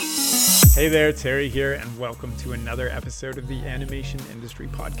Hey there, Terry here, and welcome to another episode of the Animation Industry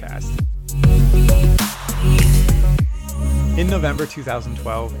Podcast. In November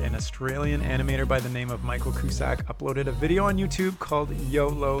 2012, an Australian animator by the name of Michael Cusack uploaded a video on YouTube called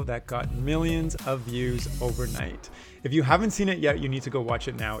YOLO that got millions of views overnight. If you haven't seen it yet, you need to go watch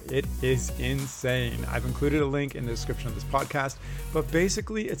it now. It is insane. I've included a link in the description of this podcast, but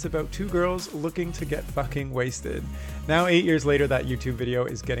basically it's about two girls looking to get fucking wasted. Now, 8 years later, that YouTube video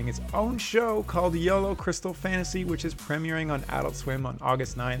is getting its own show called YOLO Crystal Fantasy, which is premiering on Adult Swim on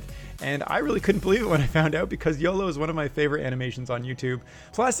August 9th. And I really couldn't believe it when I found out because YOLO is one of my favorite animations on YouTube.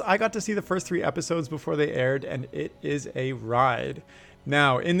 Plus, I got to see the first 3 episodes before they aired, and it is a ride.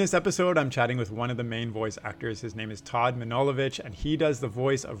 Now, in this episode, I'm chatting with one of the main voice actors. His name is Todd Minolovic, and he does the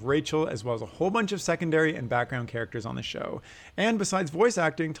voice of Rachel, as well as a whole bunch of secondary and background characters on the show. And besides voice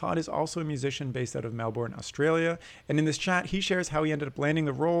acting, Todd is also a musician based out of Melbourne, Australia. And in this chat, he shares how he ended up landing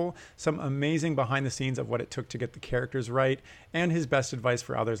the role, some amazing behind the scenes of what it took to get the characters right, and his best advice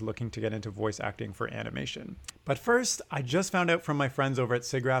for others looking to get into voice acting for animation. But first, I just found out from my friends over at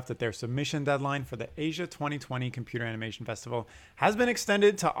SIGGRAPH that their submission deadline for the Asia 2020 Computer Animation Festival has been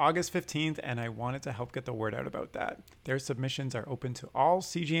extended to August 15th, and I wanted to help get the word out about that. Their submissions are open to all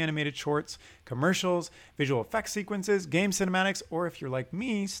CG animated shorts, commercials, visual effects sequences, game cinematics, or if you're like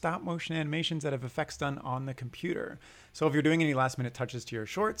me, stop motion animations that have effects done on the computer. So if you're doing any last minute touches to your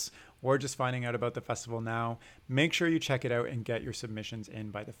shorts or just finding out about the festival now, make sure you check it out and get your submissions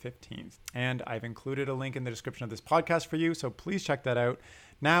in by the 15th. And I've included a link in the description of this podcast for you, so please check that out.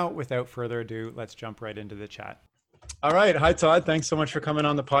 Now, without further ado, let's jump right into the chat. All right. Hi, Todd. Thanks so much for coming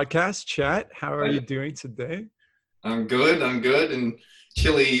on the podcast. Chat, how are you doing today? I'm good. In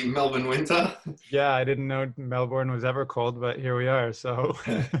chilly Melbourne winter. Yeah, I didn't know Melbourne was ever cold, but here we are. So,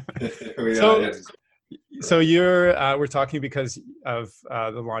 So we're talking because of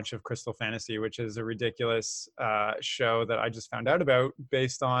the launch of Crystal Fantasy, which is a ridiculous show that I just found out about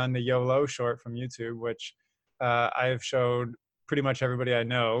based on the YOLO short from YouTube, which I've showed pretty much everybody I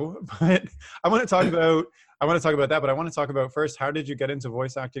know. But I want to talk about that. But I want to talk about first, how did you get into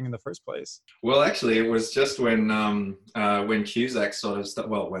voice acting in the first place? Well, actually, it was just when Cusack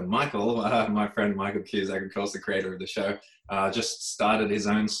when Michael, my friend Michael Cusack, of course, the creator of the show, just started his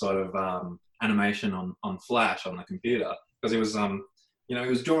own sort of animation on Flash on the computer, because he was he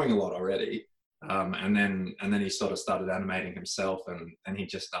was drawing a lot already, and then he sort of started animating himself, and he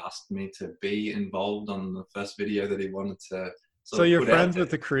just asked me to be involved on the first video that he wanted to. So you're friends with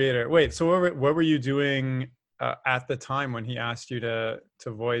the creator. Wait, so what were you doing at the time when he asked you to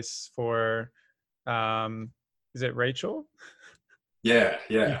voice for? Is it Rachel? Yeah.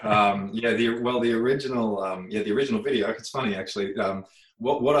 The original video. It's funny actually.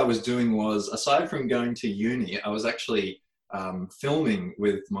 What I was doing was, aside from going to uni, I was actually filming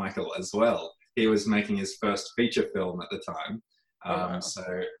with Michael as well. He was making his first feature film at the time. Wow.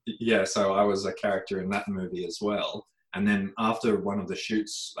 So I was a character in that movie as well. And then after one of the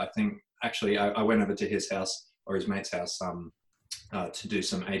shoots, I think actually I went over to his house or his mate's house to do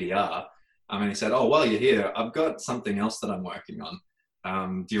some ADR. And he said, "Oh, while you're here, I've got something else that I'm working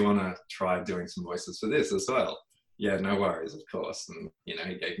on. Do you want to try doing some voices for this as well?" Yeah, no worries, of course. And, he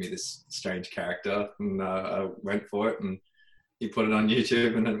gave me this strange character, and I went for it, and he put it on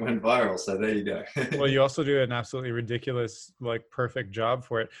YouTube, and it went viral. So there you go. Well, you also do an absolutely ridiculous, perfect job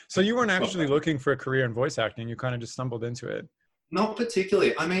for it. So you weren't actually looking for a career in voice acting. You kind of just stumbled into it. Not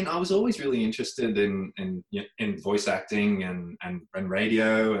particularly. I mean, I was always really interested in voice acting and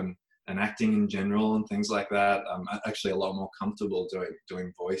radio and acting in general and things like that. I'm actually a lot more comfortable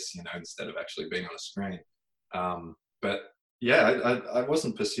doing voice, instead of actually being on a screen. But yeah, I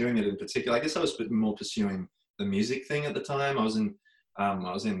wasn't pursuing it in particular. I guess I was more pursuing the music thing at the time. I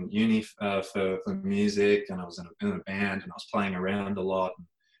was in uni for music, and I was in a band, and I was playing around a lot and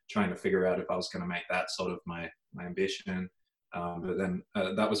trying to figure out if I was going to make that sort of my ambition. But then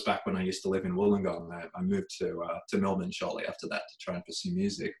that was back when I used to live in Wollongong. I moved to Melbourne shortly after that to try and pursue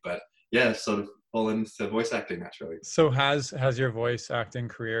music. But yeah, sort of fall into voice acting naturally. So has your voice acting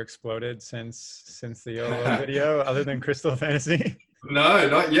career exploded since the YOLO video, other than Crystal Fantasy? No,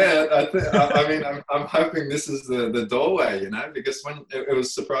 not yet. I mean, I'm hoping this is the doorway, because when it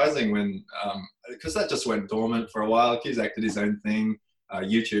was surprising when, because that just went dormant for a while. Cusack did his own thing.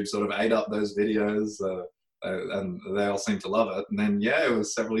 YouTube sort of ate up those videos, and they all seemed to love it. And then, it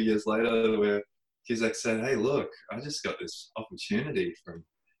was several years later where Cusack said, "Hey, look, I just got this opportunity from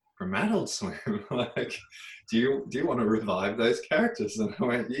Adult Swim. Do you want to revive those characters?" And I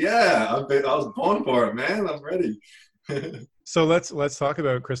went, "Yeah, I was born for it, man. I'm ready." So let's talk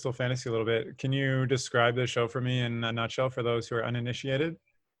about Crystal Fantasy a little bit. Can you describe the show for me in a nutshell for those who are uninitiated?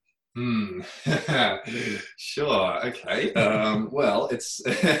 Hmm. Sure. Okay. Well, it's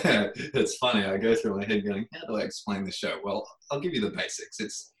it's funny. I go through my head going, how do I explain the show? Well, I'll give you the basics.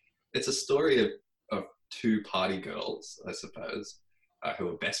 It's a story of two party girls, I suppose, who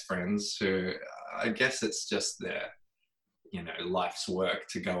are best friends. Who I guess it's just their life's work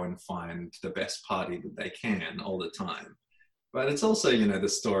to go and find the best party that they can all the time. But it's also the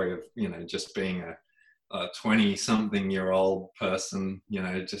story of just being a 20-something-year-old person,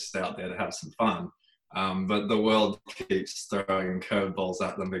 just out there to have some fun. But the world keeps throwing curveballs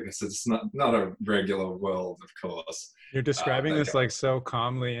at them because it's not a regular world, of course. You're describing this like so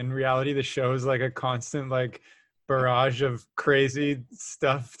calmly. In reality, the show is like a constant like barrage of crazy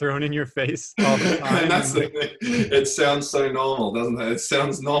stuff thrown in your face all the time. And that's the thing. It sounds so normal, doesn't it? It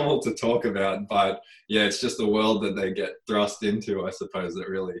sounds normal to talk about, but yeah, it's just the world that they get thrust into, I suppose, that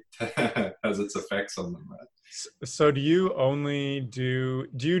really has its effects on them, right? So do you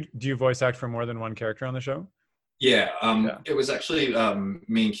voice act for more than one character on the show? Yeah, it was actually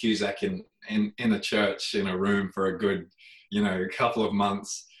me and Cusack in a church in a room for a good, couple of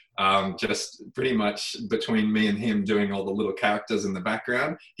months. Just pretty much between me and him doing all the little characters in the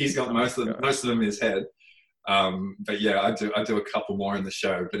background. He's got most of them in his head. But yeah, I do a couple more in the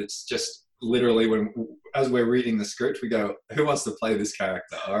show. But it's just literally as we're reading the script, we go, "Who wants to play this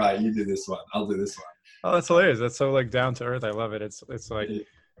character? All right, you do this one. I'll do this one." Oh, that's hilarious. That's so like down to earth. I love it. It's like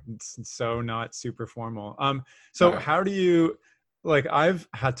it's so not super formal. So how do you like? I've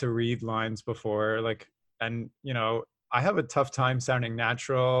had to read lines before, like, and I have a tough time sounding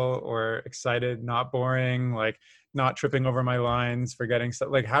natural or excited, not boring, like not tripping over my lines, forgetting stuff.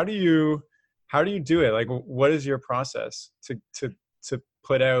 Like, how do you do it? Like, what is your process to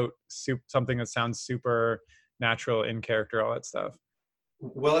put out something that sounds super natural, in character, all that stuff?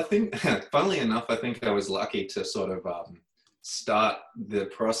 Well, I think, funnily enough, I think I was lucky to sort of start the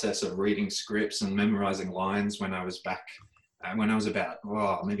process of reading scripts and memorizing lines when I was about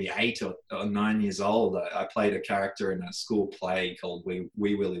maybe 8 or 9 years old. I played a character in a school play called Wee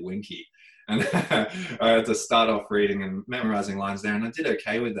Willie Winky, and I had to start off reading and memorizing lines there, and I did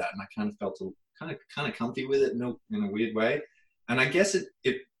okay with that, and I kind of felt kind of comfy with it in a weird way. And I guess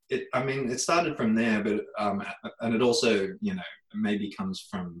it started from there, but and it also maybe comes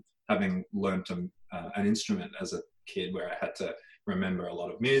from having learnt an instrument as a kid, where I had to remember a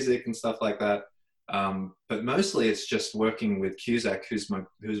lot of music and stuff like that. But mostly it's just working with Cusack, who's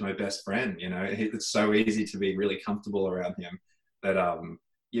my best friend. It's so easy to be really comfortable around him that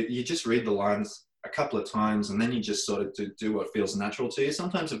you just read the lines a couple of times, and then you just sort of do what feels natural to you.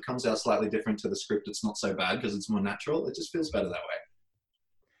 Sometimes it comes out slightly different to the script. It's not so bad because it's more natural. It just feels better that way.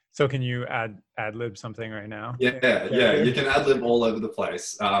 So can you ad-lib something right now? Yeah. You can ad-lib all over the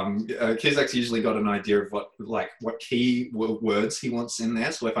place. Cusack's usually got an idea of what key words he wants in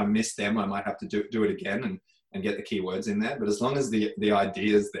there. So if I miss them, I might have to do it again and get the key words in there. But as long as the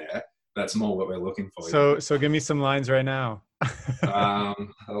idea is there, that's more what we're looking for. So give me some lines right now.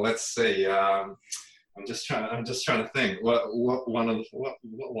 Let's see. I'm just trying to think. What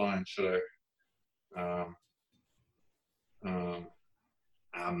line should I?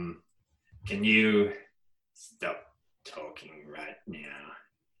 Can you stop talking right now?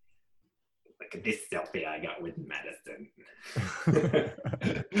 Look at this selfie I got with Madison.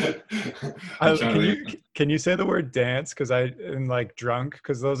 Can you say the word dance? Because I am like drunk,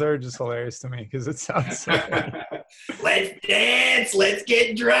 because those are just hilarious to me, because it sounds so funny. Let's dance, let's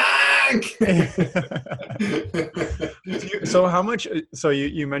get drunk. So how much, so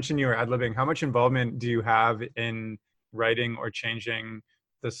you mentioned you were ad-libbing. How much involvement do you have in writing or changing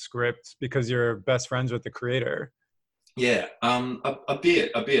the script, because you're best friends with the creator? Yeah, a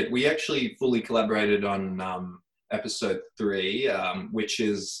bit. We actually fully collaborated on episode 3, which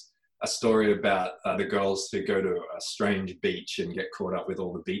is a story about the girls who go to a strange beach and get caught up with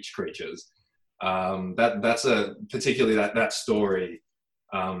all the beach creatures. That's particularly that story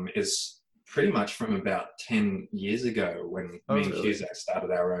is pretty much from about 10 years ago, when me and Cusack started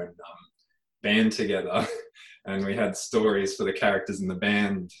our own band together. And we had stories for the characters in the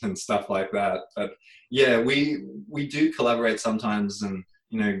band and stuff like that. But yeah, we do collaborate sometimes, and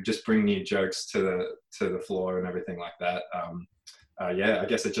just bring new jokes to the floor and everything like that. Yeah, I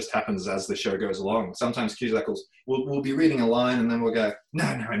guess it just happens as the show goes along. Sometimes Cusack will be reading a line, and then we'll go, no,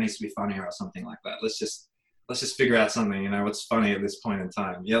 it needs to be funnier or something like that. Let's just figure out something. What's funny at this point in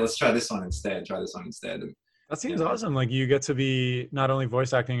time? Yeah, let's try this one instead. And that seems awesome. Like, you get to be not only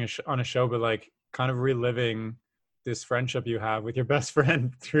voice acting on a show, but like kind of reliving this friendship you have with your best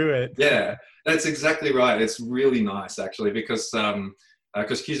friend through it. Yeah, that's exactly right. It's really nice, actually, because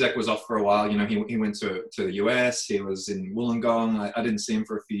because Cusack was off for a while. You know, he went to the US. He was in Wollongong. I didn't see him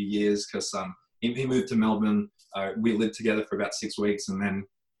for a few years because he moved to Melbourne. We lived together for about 6 weeks, and then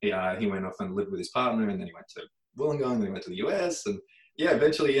he went off and lived with his partner, and then he went to Wollongong, then he went to the US, and yeah,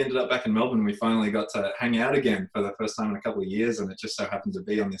 eventually he ended up back in Melbourne. We finally got to hang out again for the first time in a couple of years, and it just so happened to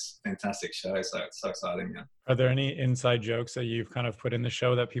be on this fantastic show. So it's so exciting, yeah. Are there any inside jokes that you've kind of put in the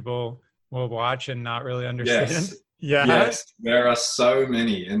show that people will watch and not really understand? Yes. Yeah. Yes, there are so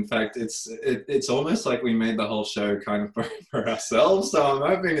many. In fact, it's almost like we made the whole show kind of for ourselves. So I'm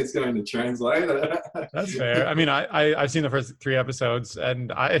hoping it's going to translate. That's fair. I mean, I've seen the first 3 episodes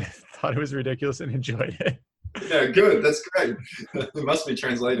and I thought it was ridiculous and enjoyed it. Yeah, good. That's great. It must be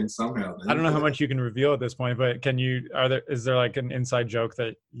translating somehow. Then. I don't know how much you can reveal at this point, but is there like an inside joke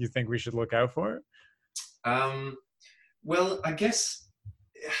that you think we should look out for? Well, I guess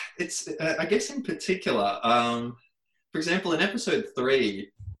in particular, for example, in episode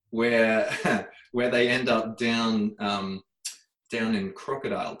 3, where they end up down in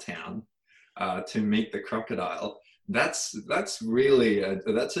Crocodile Town to meet the crocodile. That's really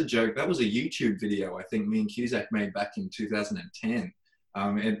that's a joke. That was a YouTube video I think me and Cusack made back in 2010.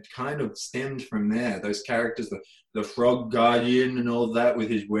 It kind of stemmed from there. Those characters, the frog guardian and all that with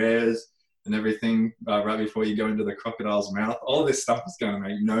his wares and everything, right before you go into the crocodile's mouth. All this stuff is going to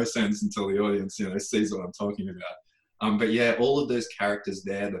make no sense until the audience, sees what I'm talking about. But yeah, all of those characters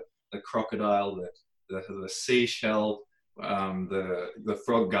there, the crocodile, the seashell, the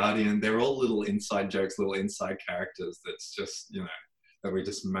frog guardian, they're all little inside jokes, little inside characters that's just, that we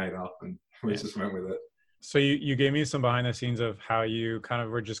just made up and we just went with it. So you gave me some behind the scenes of how you kind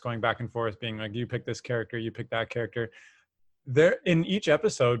of were just going back and forth, being like, you pick this character, you pick that character. There in each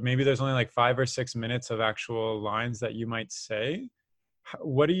episode, maybe there's only like 5 or 6 minutes of actual lines that you might say.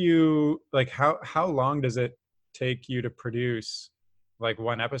 What do you like? How long does it take you to produce like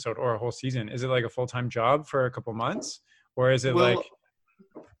one episode or a whole season? Is it like a full-time job for a couple months? Or is it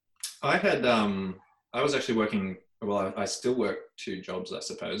I had, I was actually working, I still work 2 jobs, I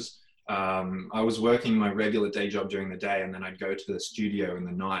suppose. I was working my regular day job during the day, and then I'd go to the studio in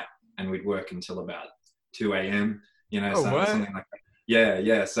the night and we'd work until about 2 a.m., something like that.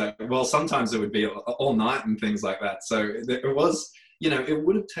 Yeah. So, sometimes it would be all night and things like that. So it was, it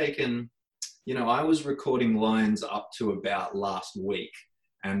would have taken, I was recording lines up to about last week,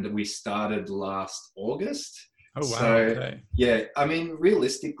 and we started last August. Oh, wow. So, okay. Yeah, I mean,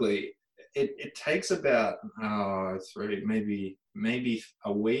 realistically, it takes about 3, maybe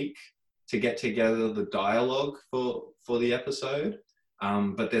a week to get together the dialogue for the episode.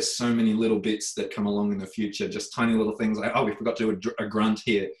 But there's so many little bits that come along in the future, just tiny little things like, we forgot to do a grunt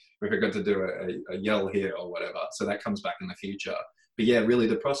here, we forgot to do a yell here or whatever. So that comes back in the future. But yeah, really,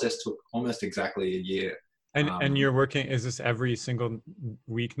 the process took almost exactly a year. And you're working, is this every single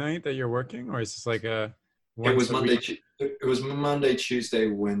weeknight that you're working, or is this like it was Monday, Tuesday,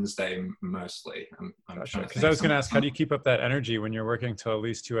 Wednesday mostly. Because I was going to ask, how do you keep up that energy when you're working till at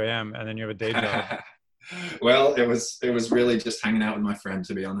least 2 a.m. and then you have a day job? Well, it was really just hanging out with my friend,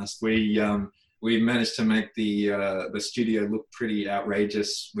 to be honest. We managed to make the studio look pretty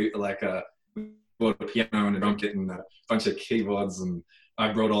outrageous. We bought a piano and a drum kit and a bunch of keyboards, and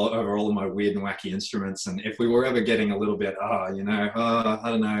I brought over all of my weird and wacky instruments. And if we were ever getting a little bit, I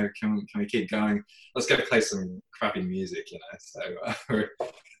don't know, can we keep going? Let's go play some crappy music, So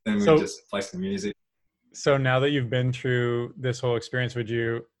then we just play some music. So now that you've been through this whole experience, would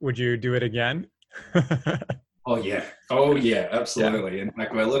you do it again? Oh yeah, absolutely. Yeah. In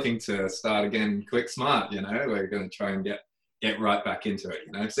fact, we're looking to start again quick, smart. We're going to try and get right back into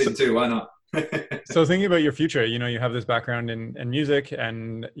it. Season 2, why not? So thinking about your future, you have this background in music,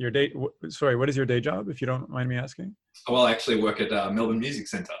 and your what is your day job, if you don't mind me asking? Well, I actually work at Melbourne Music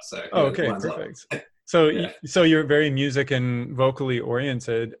Centre. So okay, perfect. So you're very music and vocally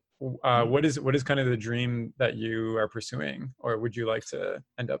oriented. What is kind of the dream that you are pursuing, or would you like to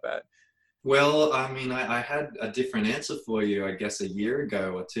end up at? Well, I mean, I had a different answer for you, I guess, a year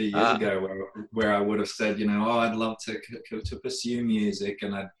ago or 2 years ago, where I would have said, I'd love to pursue music,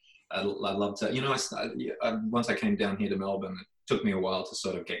 and I'd love to, once I came down here to Melbourne, it took me a while to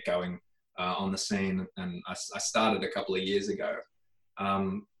sort of get going on the scene, and I started a couple of years ago.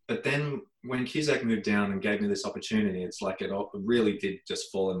 But then when Cusack moved down and gave me this opportunity, it's like it really did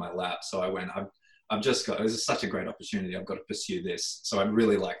just fall in my lap. So I went, this is such a great opportunity, I've got to pursue this. So I'd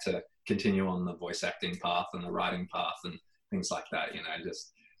really like to continue on the voice acting path and the writing path and things like that,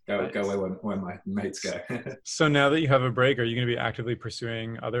 just go where my mates go. So now that you have a break, are you going to be actively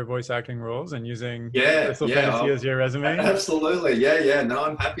pursuing other voice acting roles and using Crystal Fantasy as your resume? Absolutely. Yeah. No,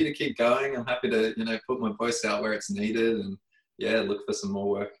 I'm happy to keep going. I'm happy to, put my voice out where it's needed. And yeah, look for some more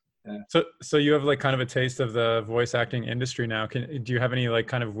work. Yeah. So you have like kind of a taste of the voice acting industry now. Do you have any like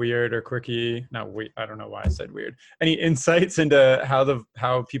kind of weird or quirky, not weird, I don't know why I said weird, any insights into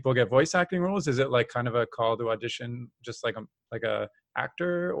how people get voice acting roles? Is it like kind of a call to audition, just like a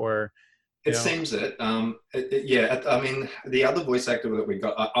actor, or, you It know? seems it. Yeah, I mean, the other voice actor that we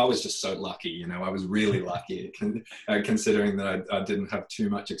got, I was just so lucky, you know, I was really lucky considering that I didn't have too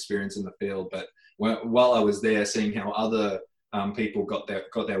much experience in the field. But while I was there, seeing how other people got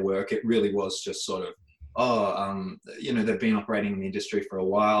their work, it really was just sort of, you know, they've been operating in the industry for a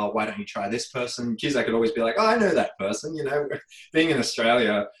while. Why don't you try this person? Cusack could always be like, oh, I know that person. You know, being in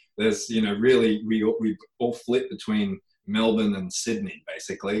Australia, there's, you know, really we all flip between Melbourne and Sydney,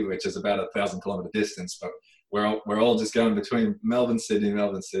 basically, which is about 1,000-kilometer distance. But we're all just going between Melbourne, Sydney,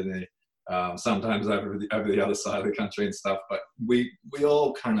 sometimes over the other side of the country and stuff. But we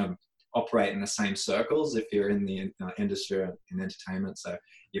all kind of operate in the same circles if you're in the industry or in entertainment. So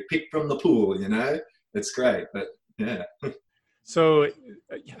you pick from the pool, you know, it's great. But yeah. So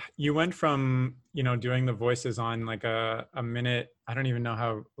you went from, you know, doing the voices on like a minute. I don't even know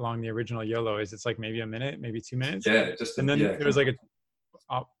how long the original YOLO is. It's like maybe a minute, maybe 2 minutes. Yeah, and then there was like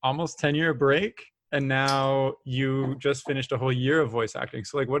a almost 10-year break. And now you just finished a whole year of voice acting.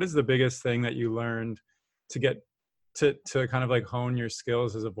 So like, what is the biggest thing that you learned to get to kind of like hone your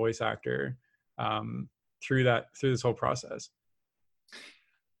skills as a voice actor through this whole process?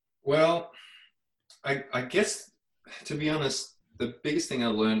 Well, I guess, to be honest, the biggest thing I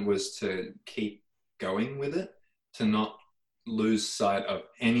learned was to keep going with it, to not lose sight of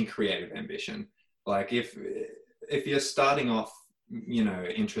any creative ambition. Like if you're starting off, you know,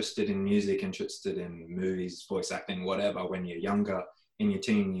 interested in music, interested in movies, voice acting, whatever, when you're younger, in your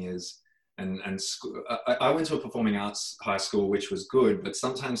teen years, and school, I went to a performing arts high school, which was good, but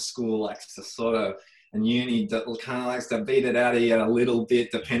sometimes school likes to sort of, and uni kind of likes to beat it out of you a little bit,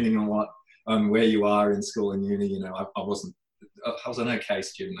 depending on where you are in school and uni. You know, I was an okay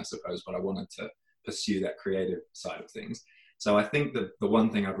student, I suppose, but I wanted to pursue that creative side of things. So I think that the one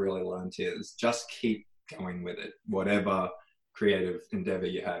thing I've really learned here is just keep going with it. Whatever creative endeavor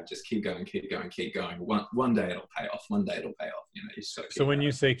you have, just keep going. One day it'll pay off. You know, you just So when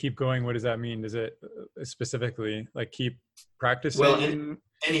you say keep going, what does that mean? Does it specifically like keep practicing? Well,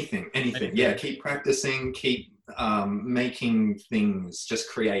 anything. Yeah, keep practicing, keep making things, just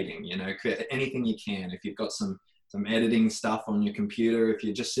creating, you know, create anything you can. If you've got some editing stuff on your computer, if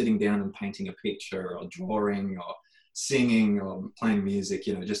you're just sitting down and painting a picture or drawing or singing or playing music,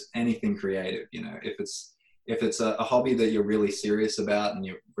 you know, just anything creative, you know, if it's a hobby that you're really serious about and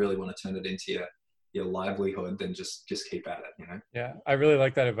you really want to turn it into your livelihood, then just keep at it, you know? Yeah, I really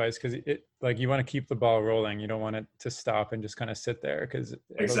like that advice, because it, like, you want to keep the ball rolling. You don't want it to stop and just kind of sit there, because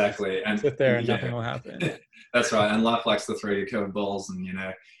exactly, and sit there and nothing will happen. That's right. And life likes to throw you curveballs, and you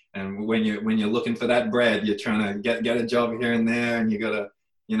know, and when you're looking for that bread, you're trying to get a job here and there, and you gotta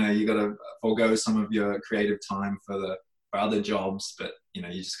forego some of your creative time for other jobs, but you know,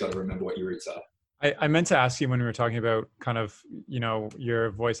 you just got to remember what your roots are. I meant to ask you when we were talking about kind of, you know, your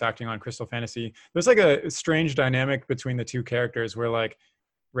voice acting on Crystal Fantasy, there's like a strange dynamic between the two characters where like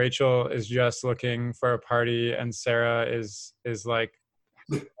Rachel is just looking for a party and Sarah is like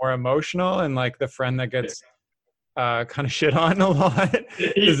more emotional and like the friend that gets kind of shit on a lot.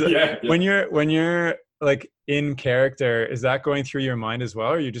 Yeah. When you're like in character, is that going through your mind as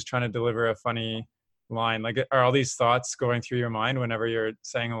well? Or are you just trying to deliver a funny line? Like, are all these thoughts going through your mind whenever you're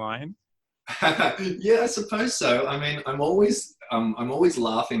saying a line? Yeah, I suppose so. I mean, I'm always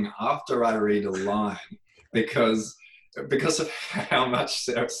laughing after I read a line because of how much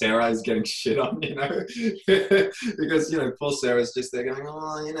Sarah is getting shit on, you know, because, you know, poor Sarah's just there going,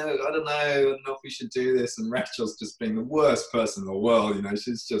 oh, you know, I don't know if we should do this. And Rachel's just being the worst person in the world. You know,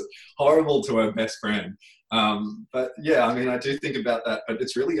 she's just horrible to her best friend. But yeah, I mean, I do think about that, but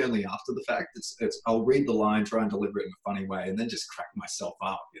it's really only after the fact. It's I'll read the line, try and deliver it in a funny way, and then just crack myself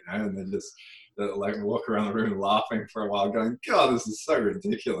up, you know, and then just like walk around the room laughing for a while, going, God, this is so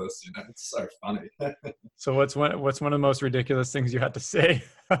ridiculous, you know, it's so funny. So what's one of the most ridiculous things you had to say?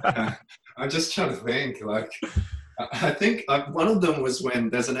 I'm just trying to think. Like, I think one of them was when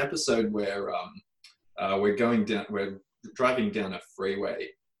there's an episode where we're driving down a freeway,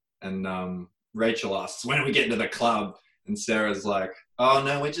 and Rachel asks, when are we getting to the club? And Sarah's like, oh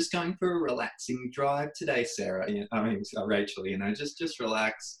no, we're just going for a relaxing drive today, Sarah. Rachel, you know, just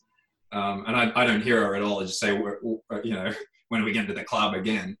relax. And I don't hear her at all. I just say, you know, when are we getting to the club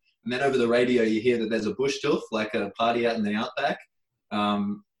again? And then over the radio, you hear that there's a bush tooth, like a party out in the outback.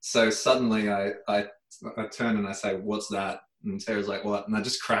 So suddenly I turn and I say, what's that? And Sarah's like, what? And I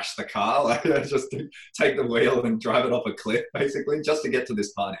just crashed the car, like I just take the wheel and drive it off a cliff, basically, just to get to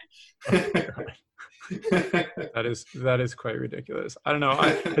this party. That is quite ridiculous. I don't know.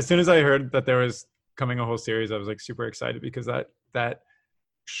 As soon as I heard that there was coming a whole series, I was like super excited, because that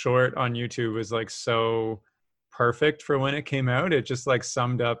short on YouTube was like so perfect for when it came out. It just like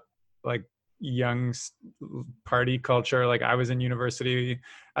summed up like young party culture. Like I was in university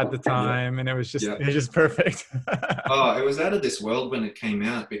at the time, and it was just perfect. Oh, it was out of this world when it came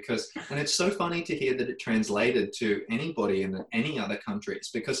out, and it's so funny to hear that it translated to anybody in any other countries,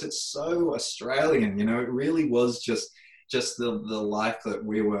 because it's so Australian, you know. It really was just the life that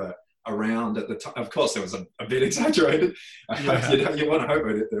we were around at the time. Of course, it was a bit exaggerated. You want to hope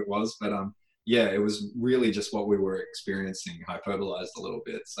it was, but yeah, it was really just what we were experiencing, hyperbolized a little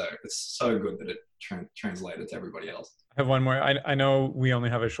bit. So it's so good that it translated to everybody else. I have one more. I know we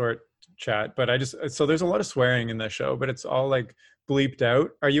only have a short chat, but so there's a lot of swearing in this show, but it's all like bleeped out.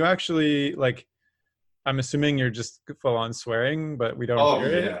 Are you actually like, I'm assuming you're just full on swearing, but we don't hear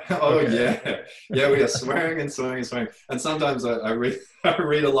it? Oh, okay. Yeah, we are swearing and swearing and swearing. And sometimes I read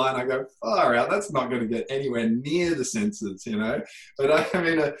a line, I go, far out, that's not going to get anywhere near the censors, you know? But I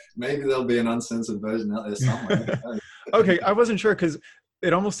mean, maybe there'll be an uncensored version out there somewhere. Okay, I wasn't sure, because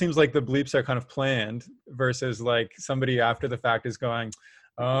it almost seems like the bleeps are kind of planned versus like somebody after the fact is going,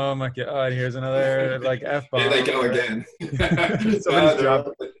 oh my God, here's another like F-bomb. Here they go again. Somebody's job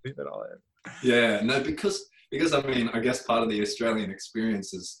to bleep it all in. Yeah, no, because I mean, I guess part of the Australian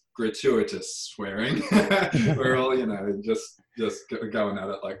experience is gratuitous swearing. We're all, you know, just going at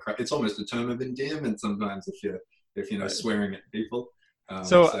it like crap. It's almost a term of endearment sometimes if you know, swearing at people.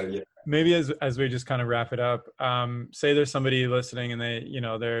 So yeah. Maybe as we just kind of wrap it up, say there's somebody listening and they, you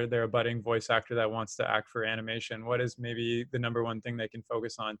know, they're a budding voice actor that wants to act for animation. What is maybe the number one thing they can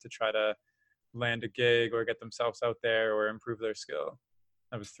focus on to try to land a gig or get themselves out there or improve their skill?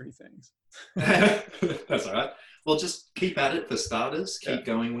 That was 3 things. That's all right. Well, just keep at it for starters. Keep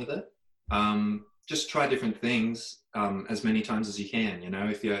going with it. Just try different things as many times as you can. You know,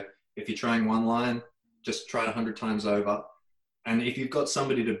 if you're trying one line, just try it 100 times over. And if you've got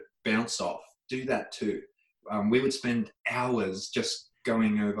somebody to bounce off, do that too. We would spend hours just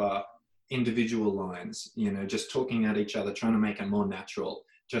going over individual lines. You know, just talking at each other, trying to make it more natural.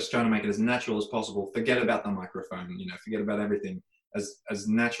 Just trying to make it as natural as possible. Forget about the microphone. You know, forget about everything. As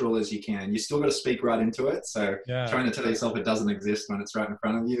natural as you can. You still got to speak right into it. So trying to tell yourself it doesn't exist when it's right in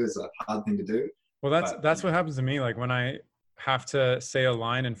front of you is a hard thing to do. Well, that's what happens to me. Like when I have to say a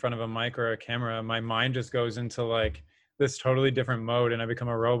line in front of a mic or a camera, my mind just goes into like this totally different mode and I become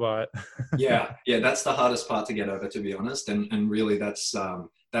a robot. yeah. That's the hardest part to get over, to be honest. And really that's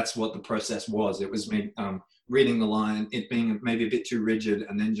what the process was. It was me reading the line, it being maybe a bit too rigid,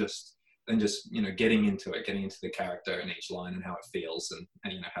 and then just you know, getting into the character in each line and how it feels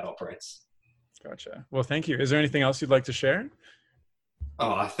and you know, how it operates. Gotcha. Well, thank you. Is there anything else you'd like to share?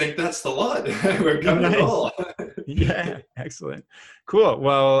 Oh, I think that's the lot. We're covered it all. Yeah, excellent. Cool.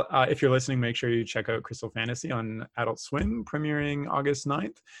 Well, if you're listening, make sure you check out Crystal Fantasy on Adult Swim, premiering August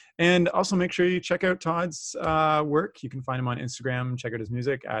 9th. And also make sure you check out Todd's work. You can find him on Instagram. Check out his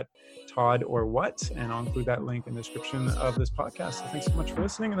music at Todd or What. And I'll include that link in the description of this podcast. So thanks so much for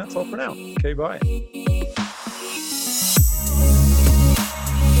listening. And that's all for now. Okay, bye.